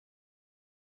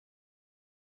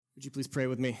Would you please pray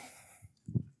with me?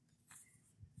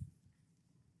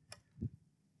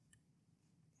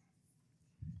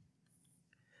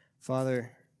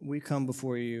 Father, we come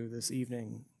before you this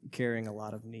evening carrying a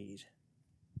lot of need.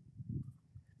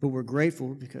 But we're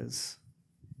grateful because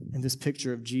in this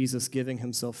picture of Jesus giving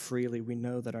himself freely, we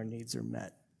know that our needs are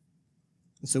met.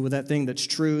 And so with that thing that's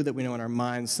true that we know in our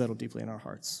minds settled deeply in our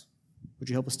hearts, would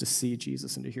you help us to see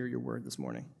Jesus and to hear your word this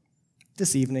morning?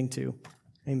 This evening, too.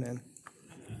 Amen.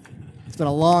 It's been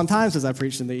a long time since I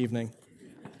preached in the evening.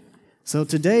 So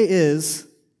today is,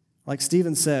 like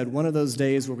Stephen said, one of those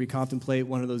days where we contemplate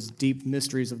one of those deep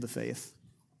mysteries of the faith.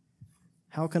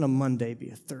 How can a Monday be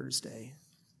a Thursday?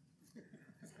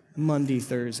 Maundy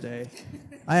Thursday.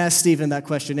 I ask Stephen that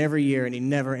question every year, and he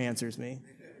never answers me.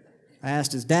 I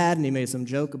asked his dad, and he made some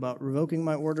joke about revoking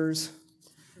my orders.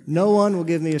 No one will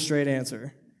give me a straight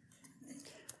answer.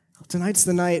 Tonight's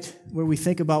the night where we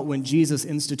think about when Jesus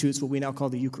institutes what we now call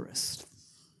the Eucharist.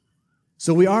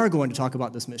 So we are going to talk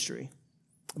about this mystery,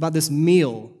 about this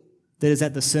meal that is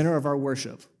at the center of our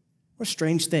worship. What a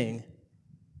strange thing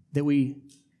that we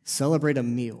celebrate a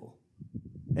meal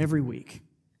every week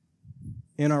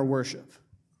in our worship.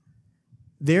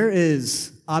 There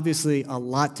is obviously a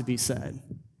lot to be said,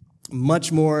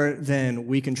 much more than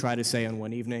we can try to say in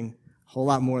one evening, a whole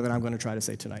lot more than I'm going to try to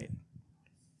say tonight.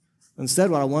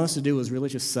 Instead, what I want us to do is really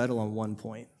just settle on one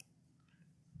point.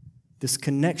 This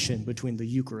connection between the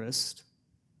Eucharist,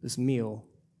 this meal,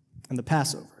 and the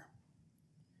Passover.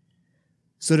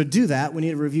 So to do that, we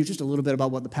need to review just a little bit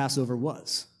about what the Passover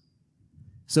was.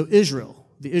 So Israel,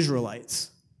 the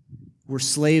Israelites, were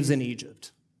slaves in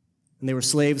Egypt, and they were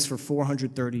slaves for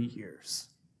 430 years.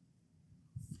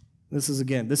 This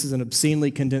is an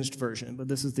obscenely condensed version, but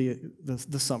this is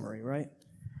the summary, right?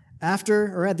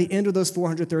 After, or at the end of those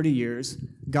 430 years,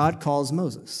 God calls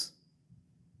Moses.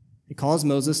 He calls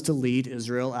Moses to lead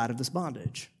Israel out of this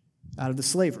bondage, out of the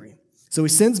slavery. So he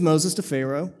sends Moses to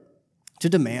Pharaoh to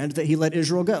demand that he let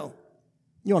Israel go.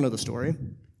 You all know the story.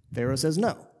 Pharaoh says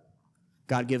no.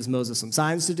 God gives Moses some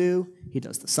signs to do. He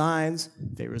does the signs.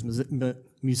 Pharaoh's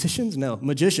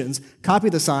magicians copy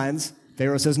the signs.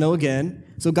 Pharaoh says no again.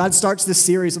 So God starts this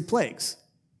series of plagues.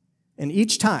 And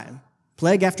each time,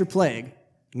 plague after plague,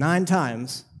 9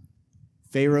 times,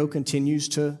 Pharaoh continues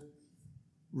to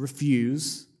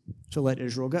refuse to let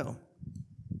Israel go.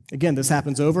 Again, this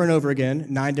happens over and over again,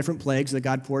 9 different plagues that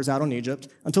God pours out on Egypt,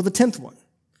 until the 10th one.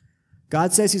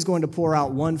 God says he's going to pour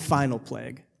out one final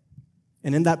plague.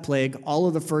 And in that plague, all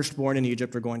of the firstborn in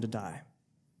Egypt are going to die.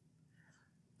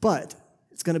 But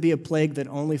it's going to be a plague that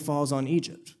only falls on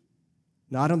Egypt,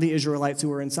 not on the Israelites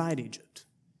who are inside Egypt.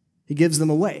 He gives them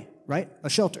away, right? A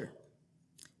shelter.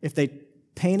 If they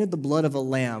painted the blood of a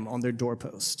lamb on their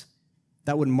doorpost,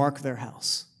 that would mark their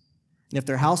house. And if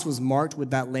their house was marked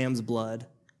with that lamb's blood,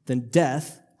 then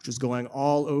death, which was going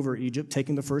all over Egypt,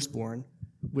 taking the firstborn,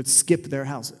 would skip their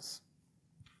houses.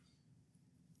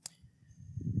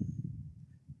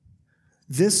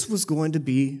 This was going to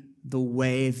be the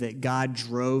way that God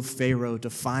drove Pharaoh to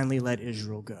finally let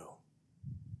Israel go.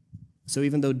 So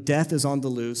even though death is on the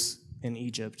loose in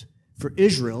Egypt, for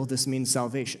Israel, this means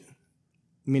salvation.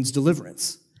 It means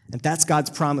deliverance. And that's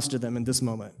God's promise to them in this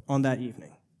moment, on that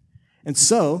evening. And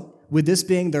so, with this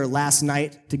being their last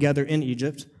night together in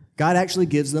Egypt, God actually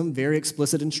gives them very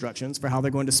explicit instructions for how they're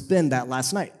going to spend that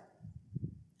last night.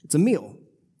 It's a meal.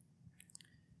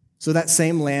 So that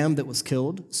same lamb that was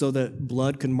killed so that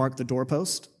blood could mark the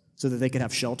doorpost, so that they could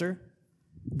have shelter,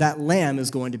 that lamb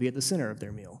is going to be at the center of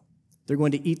their meal. They're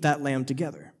going to eat that lamb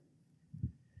together.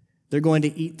 They're going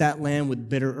to eat that lamb with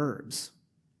bitter herbs,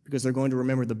 because they're going to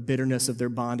remember the bitterness of their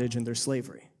bondage and their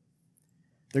slavery.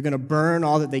 They're going to burn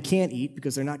all that they can't eat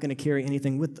because they're not going to carry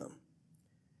anything with them.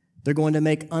 They're going to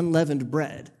make unleavened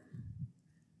bread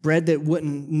that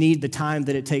wouldn't need the time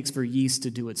that it takes for yeast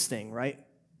to do its thing, right?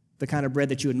 The kind of bread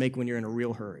that you would make when you're in a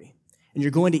real hurry. And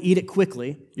you're going to eat it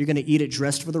quickly. You're going to eat it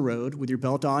dressed for the road with your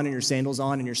belt on and your sandals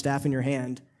on and your staff in your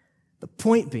hand. The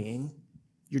point being,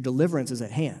 your deliverance is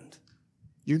at hand.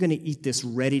 You're going to eat this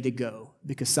ready to go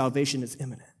because salvation is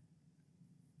imminent.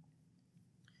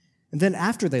 And then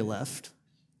after they left,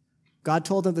 God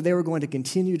told them that they were going to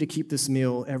continue to keep this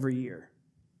meal every year.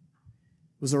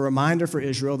 It was a reminder for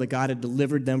Israel that God had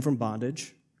delivered them from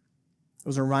bondage. It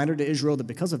was a reminder to Israel that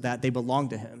because of that, they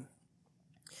belonged to him.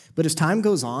 But as time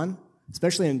goes on,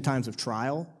 especially in times of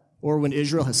trial, or when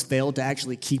Israel has failed to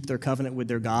actually keep their covenant with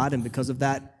their God, and because of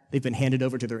that, they've been handed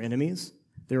over to their enemies,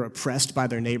 they're oppressed by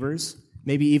their neighbors,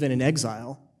 maybe even in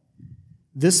exile,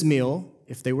 this meal,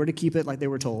 if they were to keep it like they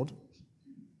were told,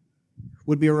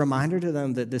 would be a reminder to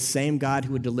them that this same God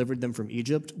who had delivered them from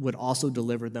Egypt would also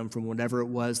deliver them from whatever it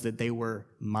was that they were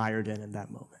mired in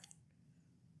that moment.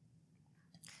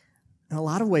 In a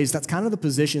lot of ways, that's kind of the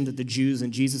position that the Jews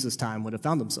in Jesus' time would have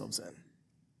found themselves in.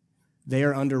 They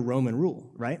are under Roman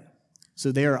rule, right?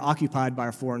 So they are occupied by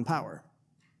a foreign power.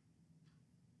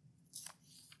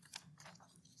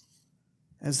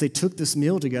 As they took this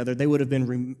meal together, they would have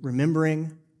been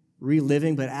remembering,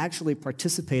 reliving, but actually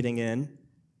participating in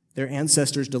their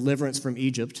ancestors' deliverance from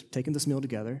Egypt, taking this meal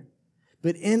together.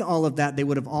 But in all of that, they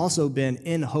would have also been,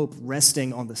 in hope,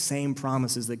 resting on the same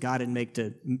promises that God had made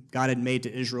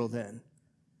to Israel then,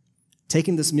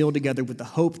 taking this meal together with the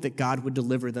hope that God would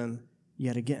deliver them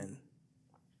yet again.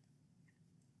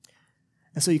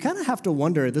 And so you kind of have to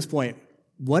wonder at this point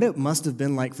what it must have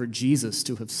been like for Jesus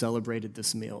to have celebrated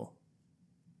this meal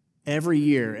every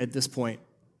year at this point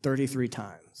 33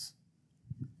 times.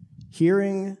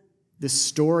 Hearing this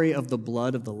story of the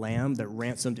blood of the Lamb that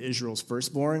ransomed Israel's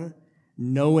firstborn,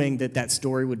 knowing that that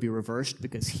story would be reversed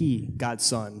because he, God's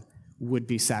Son, would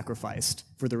be sacrificed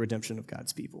for the redemption of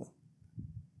God's people.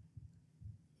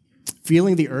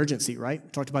 Feeling the urgency, right? We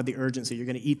talked about the urgency. You're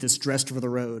going to eat this dressed for the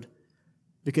road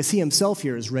because he himself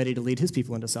here is ready to lead his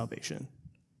people into salvation,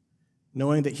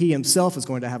 knowing that he himself is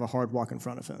going to have a hard walk in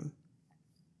front of him.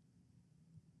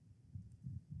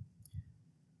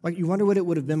 Like, you wonder what it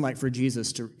would have been like for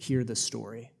Jesus to hear this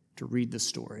story, to read this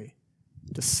story,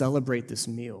 to celebrate this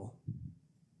meal,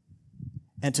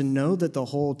 and to know that the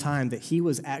whole time that he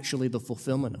was actually the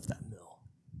fulfillment of that meal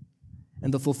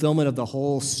and the fulfillment of the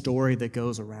whole story that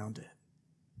goes around it.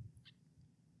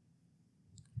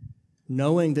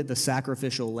 Knowing that the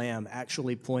sacrificial lamb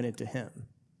actually pointed to him,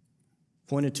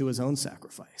 pointed to his own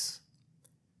sacrifice.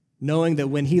 Knowing that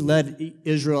when he led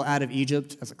Israel out of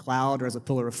Egypt as a cloud or as a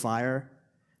pillar of fire,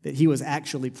 that he was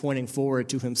actually pointing forward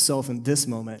to himself in this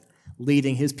moment,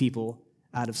 leading his people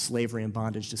out of slavery and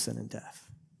bondage to sin and death.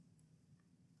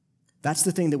 That's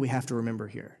the thing that we have to remember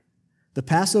here. The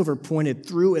Passover pointed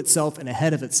through itself and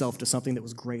ahead of itself to something that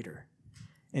was greater.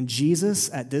 And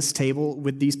Jesus at this table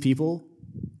with these people,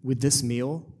 with this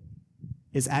meal,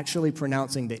 is actually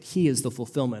pronouncing that he is the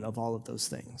fulfillment of all of those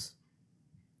things.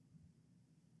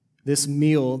 This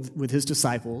meal with his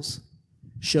disciples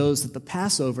shows that the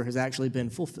Passover has actually been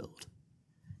fulfilled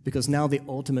because now the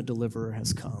ultimate deliverer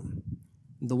has come.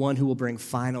 The one who will bring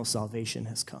final salvation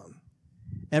has come.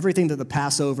 Everything that the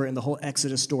Passover and the whole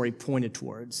Exodus story pointed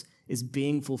towards is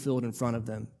being fulfilled in front of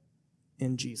them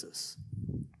in Jesus.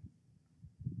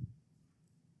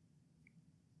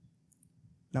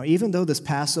 Now, even though this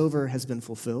Passover has been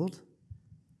fulfilled,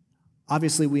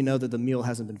 obviously we know that the meal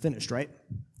hasn't been finished, right?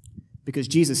 Because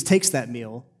Jesus takes that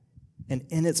meal, and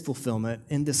in its fulfillment,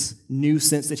 in this new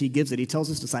sense that he gives it, he tells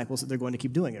his disciples that they're going to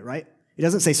keep doing it, right? He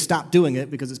doesn't say stop doing it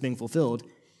because it's being fulfilled.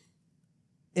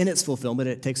 In its fulfillment,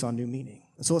 it takes on new meaning.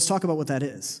 And so let's talk about what that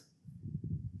is.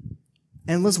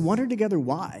 And let's wonder together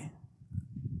why.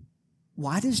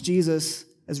 Why does Jesus,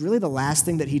 as really the last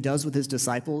thing that he does with his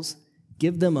disciples,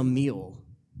 give them a meal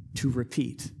to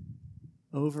repeat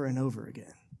over and over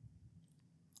again?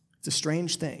 It's a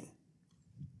strange thing.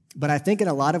 But I think in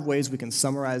a lot of ways we can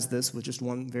summarize this with just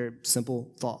one very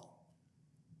simple thought.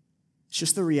 It's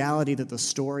just the reality that the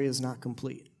story is not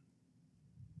complete.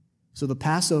 So the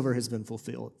Passover has been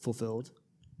fulfilled.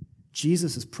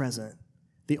 Jesus is present.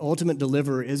 The ultimate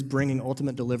deliverer is bringing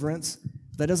ultimate deliverance.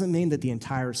 That doesn't mean that the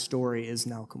entire story is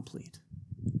now complete.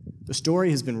 The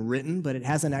story has been written, but it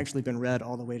hasn't actually been read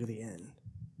all the way to the end.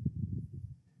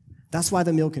 That's why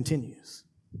the meal continues.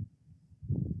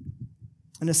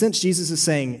 In a sense, Jesus is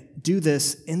saying, do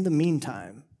this in the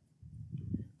meantime,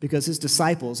 because his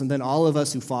disciples, and then all of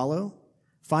us who follow,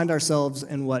 find ourselves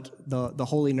in what the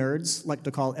holy nerds like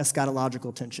to call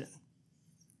eschatological tension,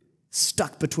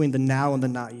 stuck between the now and the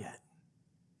not yet.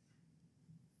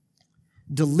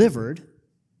 Delivered,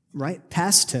 right,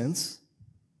 past tense,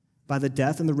 by the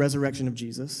death and the resurrection of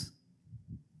Jesus,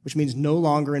 which means no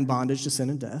longer in bondage to sin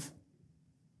and death,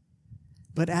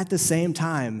 but at the same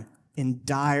time, in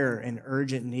dire and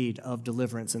urgent need of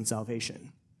deliverance and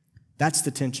salvation. That's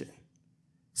the tension.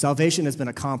 Salvation has been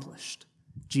accomplished.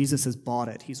 Jesus has bought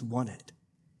it. He's won it.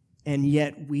 And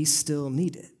yet we still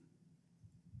need it.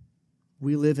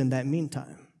 We live in that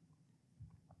meantime.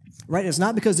 Right? It's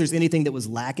not because there's anything that was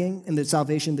lacking in the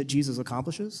salvation that Jesus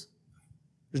accomplishes.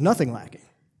 There's nothing lacking.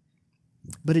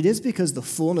 But it is because the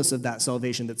fullness of that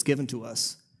salvation that's given to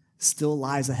us still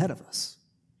lies ahead of us.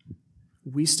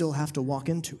 We still have to walk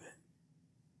into it.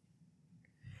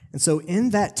 And so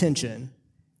in that tension,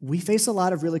 we face a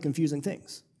lot of really confusing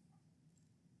things.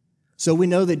 So we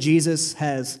know that Jesus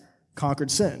has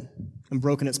conquered sin and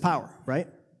broken its power, right?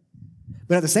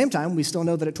 But at the same time, we still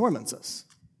know that it torments us.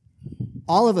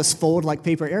 All of us fold like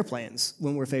paper airplanes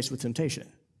when we're faced with temptation,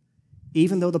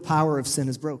 even though the power of sin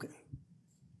is broken.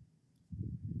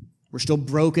 We're still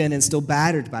broken and still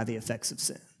battered by the effects of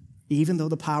sin, even though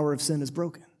the power of sin is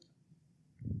broken.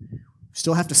 We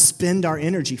still have to spend our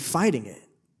energy fighting it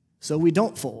so we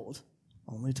don't fold,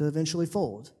 only to eventually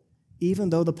fold, even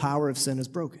though the power of sin is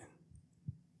broken.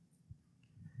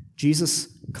 Jesus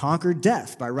conquered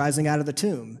death by rising out of the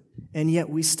tomb, and yet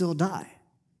we still die.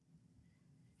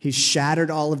 He's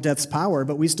shattered all of death's power,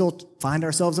 but we still find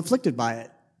ourselves afflicted by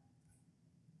it.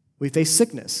 We face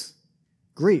sickness,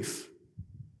 grief,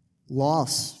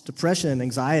 loss, depression,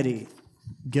 anxiety,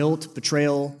 guilt,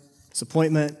 betrayal,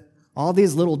 disappointment, all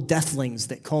these little deathlings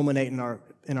that culminate in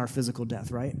our physical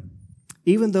death, right?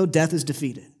 Even though death is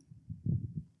defeated.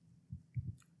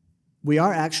 We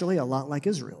are actually a lot like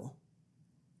Israel.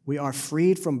 We are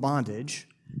freed from bondage,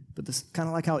 but this kind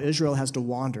of like how Israel has to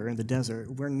wander in the desert.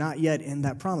 We're not yet in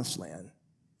that promised land.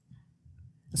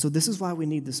 And so this is why we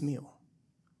need this meal.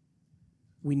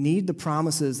 We need the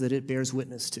promises that it bears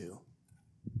witness to.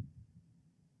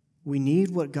 We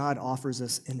need what God offers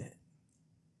us in it.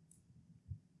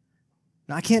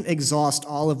 Now, I can't exhaust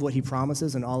all of what he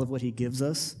promises and all of what he gives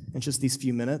us in just these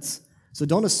few minutes. So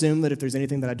don't assume that if there's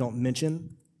anything that I don't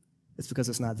mention, it's because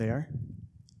it's not there.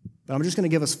 But I'm just going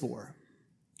to give us 4.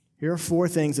 Here are 4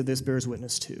 things that this bears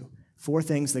witness to. 4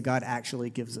 things that God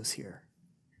actually gives us here.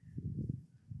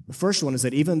 The first one is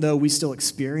that even though we still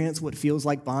experience what feels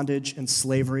like bondage and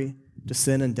slavery to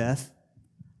sin and death,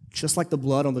 just like the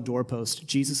blood on the doorpost,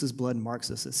 Jesus' blood marks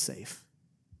us as safe.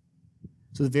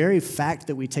 So the very fact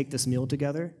that we take this meal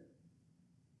together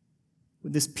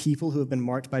with this people who have been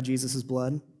marked by Jesus'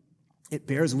 blood, it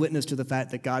bears witness to the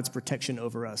fact that God's protection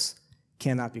over us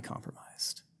cannot be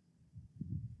compromised.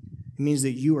 It means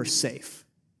that you are safe.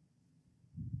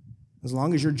 As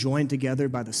long as you're joined together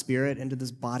by the Spirit into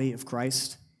this body of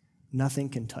Christ, nothing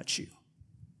can touch you.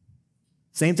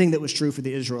 Same thing that was true for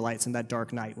the Israelites in that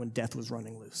dark night when death was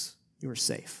running loose. You were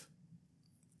safe.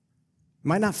 You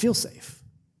might not feel safe,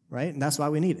 right? And that's why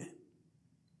we need it.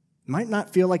 You might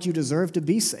not feel like you deserve to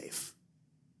be safe.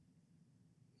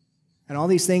 And all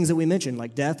these things that we mentioned,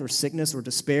 like death or sickness or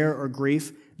despair or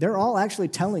grief, they're all actually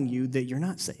telling you that you're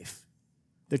not safe.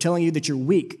 They're telling you that you're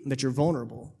weak, that you're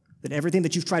vulnerable, that everything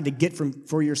that you've tried to get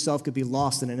for yourself could be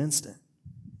lost in an instant.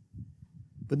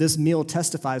 But this meal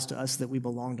testifies to us that we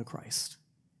belong to Christ.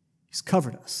 He's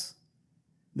covered us.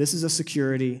 This is a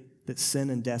security that sin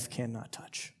and death cannot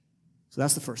touch. So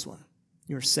that's the first one.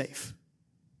 You're safe.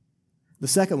 The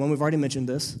second one, we've already mentioned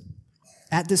this.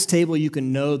 At this table, you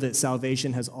can know that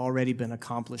salvation has already been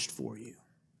accomplished for you.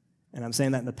 And I'm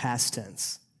saying that in the past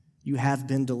tense. You have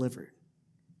been delivered.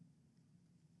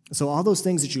 So all those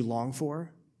things that you long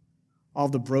for, all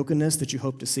the brokenness that you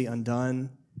hope to see undone,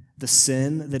 the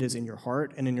sin that is in your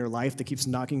heart and in your life that keeps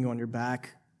knocking you on your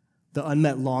back, the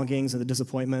unmet longings and the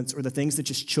disappointments, or the things that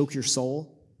just choke your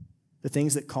soul, the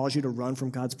things that cause you to run from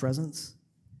God's presence,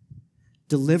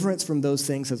 deliverance from those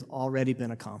things has already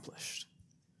been accomplished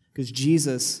because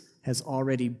Jesus has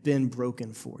already been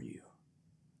broken for you.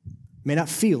 You may not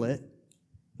feel it,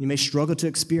 you may struggle to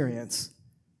experience,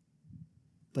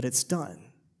 but it's done.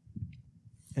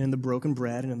 And in the broken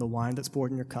bread and in the wine that's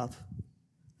poured in your cup,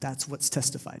 that's what's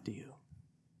testified to you.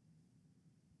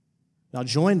 Now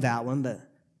join that one, that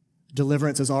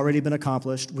deliverance has already been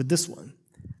accomplished, with this one,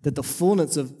 that the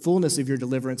fullness of your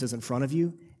deliverance is in front of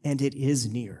you, and it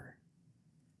is near.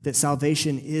 That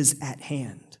salvation is at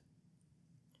hand.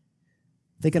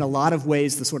 I think in a lot of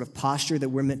ways, the sort of posture that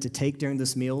we're meant to take during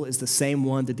this meal is the same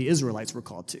one that the Israelites were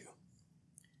called to.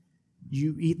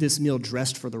 You eat this meal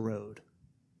dressed for the road,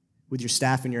 with your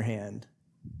staff in your hand,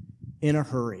 in a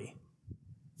hurry,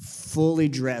 fully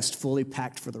dressed, fully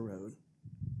packed for the road.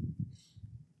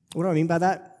 What do I mean by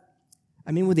that?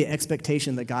 I mean with the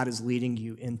expectation that God is leading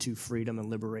you into freedom and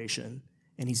liberation,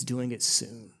 and he's doing it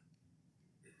soon.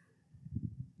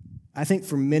 I think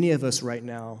for many of us right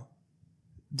now,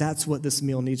 that's what this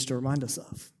meal needs to remind us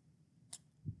of.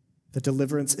 That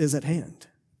deliverance is at hand.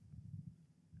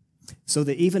 So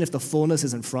that even if the fullness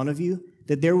is in front of you,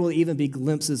 that there will even be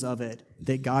glimpses of it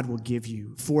that God will give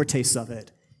you, foretastes of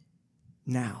it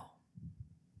now.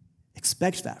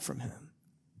 Expect that from him,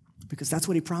 because that's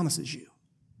what he promises you.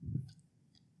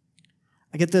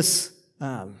 I get this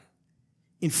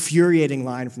infuriating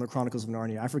line from the Chronicles of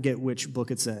Narnia. I forget which book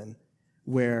it's in,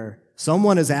 where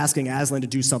someone is asking Aslan to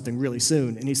do something really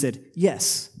soon, and he said,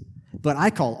 yes, but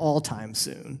I call all time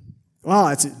soon. Well,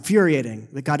 it's infuriating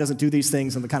that God doesn't do these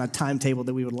things on the kind of timetable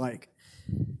that we would like.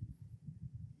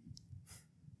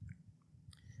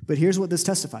 But here's what this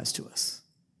testifies to us.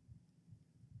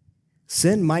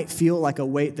 Sin might feel like a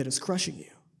weight that is crushing you,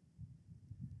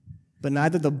 but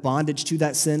neither the bondage to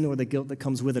that sin nor the guilt that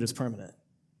comes with it is permanent.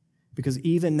 Because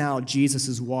even now, Jesus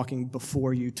is walking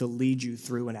before you to lead you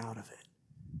through and out of it.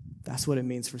 That's what it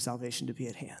means for salvation to be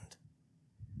at hand.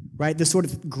 Right? This sort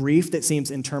of grief that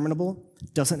seems interminable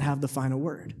doesn't have the final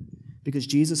word, because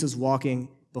Jesus is walking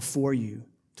before you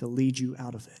to lead you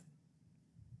out of it.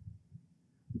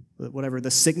 Whatever,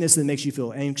 the sickness that makes you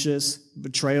feel anxious,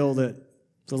 betrayal that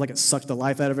feels like it sucked the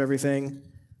life out of everything,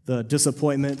 the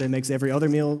disappointment that makes every other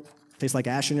meal taste like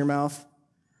ash in your mouth.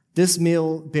 This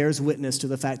meal bears witness to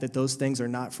the fact that those things are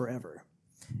not forever.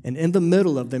 And in the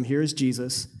middle of them, here is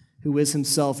Jesus, who is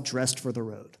himself dressed for the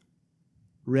road,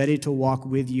 ready to walk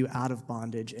with you out of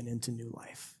bondage and into new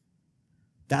life.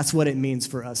 That's what it means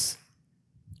for us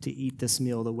to eat this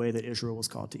meal the way that Israel was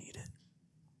called to eat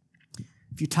it.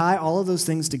 If you tie all of those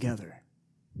things together,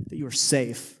 that you are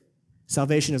safe,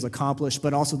 salvation is accomplished,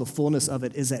 but also the fullness of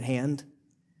it is at hand,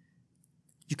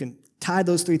 you can tie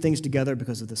those three things together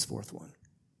because of this fourth one,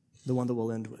 the one that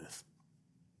we'll end with.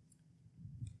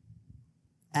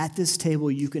 At this table,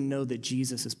 you can know that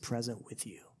Jesus is present with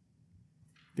you,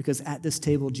 because at this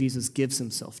table, Jesus gives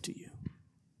himself to you,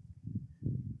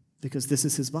 because this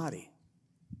is his body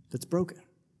that's broken.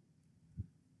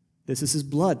 This is his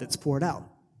blood that's poured out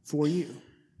for you.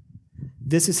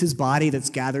 This is his body that's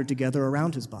gathered together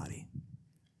around his body.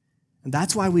 And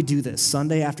that's why we do this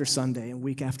Sunday after Sunday and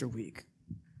week after week.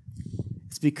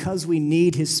 It's because we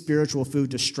need his spiritual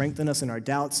food to strengthen us in our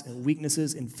doubts and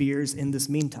weaknesses and fears in this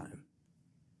meantime.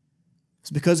 It's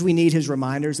because we need his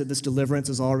reminders that this deliverance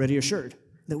is already assured,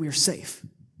 that we are safe.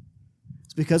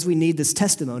 It's because we need this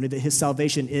testimony that his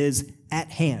salvation is at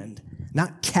hand,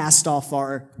 not cast off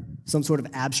far, some sort of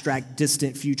abstract,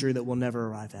 distant future that we'll never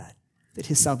arrive at, that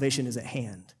his salvation is at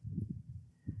hand.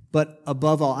 But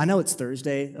above all, I know it's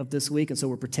Thursday of this week, and so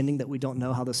we're pretending that we don't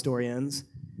know how the story ends,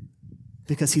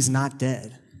 because he's not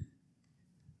dead.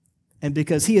 And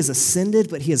because he has ascended,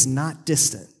 but he is not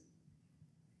distant.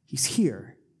 He's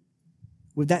here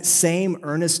with that same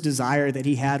earnest desire that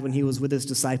he had when he was with his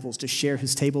disciples to share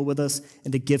his table with us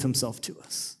and to give himself to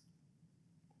us.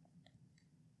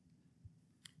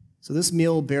 So this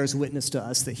meal bears witness to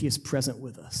us that he is present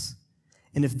with us.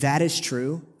 And if that is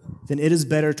true, then it is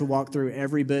better to walk through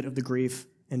every bit of the grief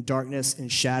and darkness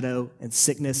and shadow and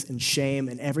sickness and shame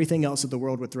and everything else that the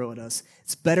world would throw at us.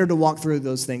 It's better to walk through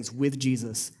those things with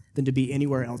Jesus than to be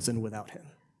anywhere else and without him.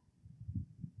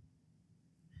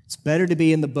 It's better to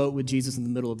be in the boat with Jesus in the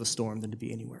middle of the storm than to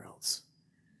be anywhere else.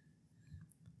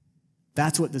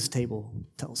 That's what this table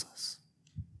tells us.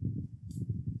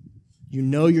 You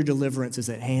know your deliverance is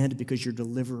at hand because your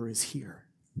deliverer is here.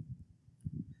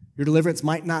 Your deliverance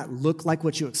might not look like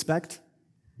what you expect,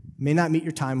 may not meet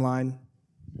your timeline,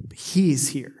 but he is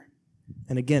here.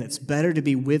 And again, it's better to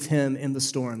be with him in the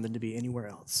storm than to be anywhere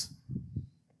else.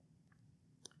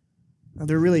 Now,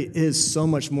 there really is so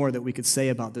much more that we could say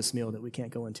about this meal that we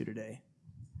can't go into today,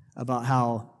 about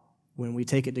how when we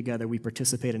take it together, we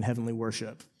participate in heavenly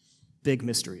worship. Big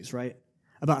mysteries, right?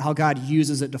 About how God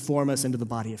uses it to form us into the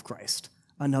body of Christ.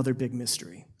 Another big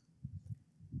mystery.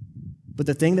 But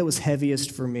the thing that was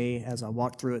heaviest for me as I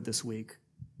walked through it this week,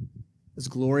 as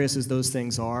glorious as those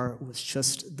things are, was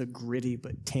just the gritty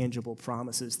but tangible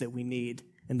promises that we need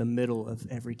in the middle of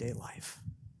everyday life.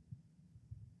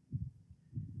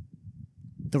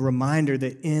 The reminder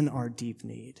that in our deep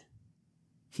need,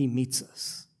 he meets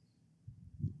us.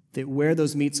 That where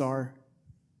those meets are,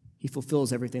 he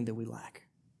fulfills everything that we lack.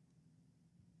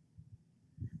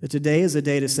 That today is a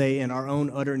day to say in our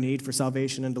own utter need for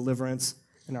salvation and deliverance,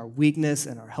 in our weakness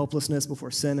and our helplessness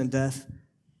before sin and death,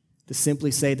 to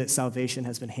simply say that salvation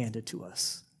has been handed to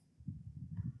us.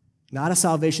 Not a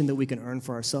salvation that we can earn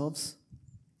for ourselves,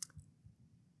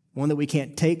 one that we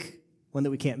can't take, one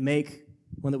that we can't make,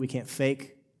 one that we can't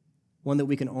fake, one that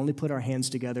we can only put our hands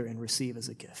together and receive as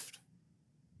a gift.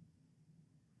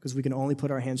 Because we can only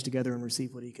put our hands together and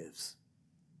receive what he gives.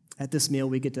 At this meal,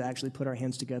 we get to actually put our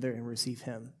hands together and receive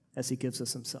him as he gives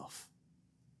us himself.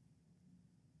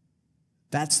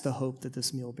 That's the hope that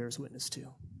this meal bears witness to.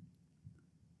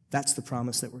 That's the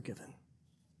promise that we're given. In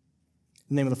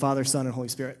the name of the Father, Son, and Holy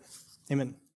Spirit,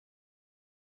 amen.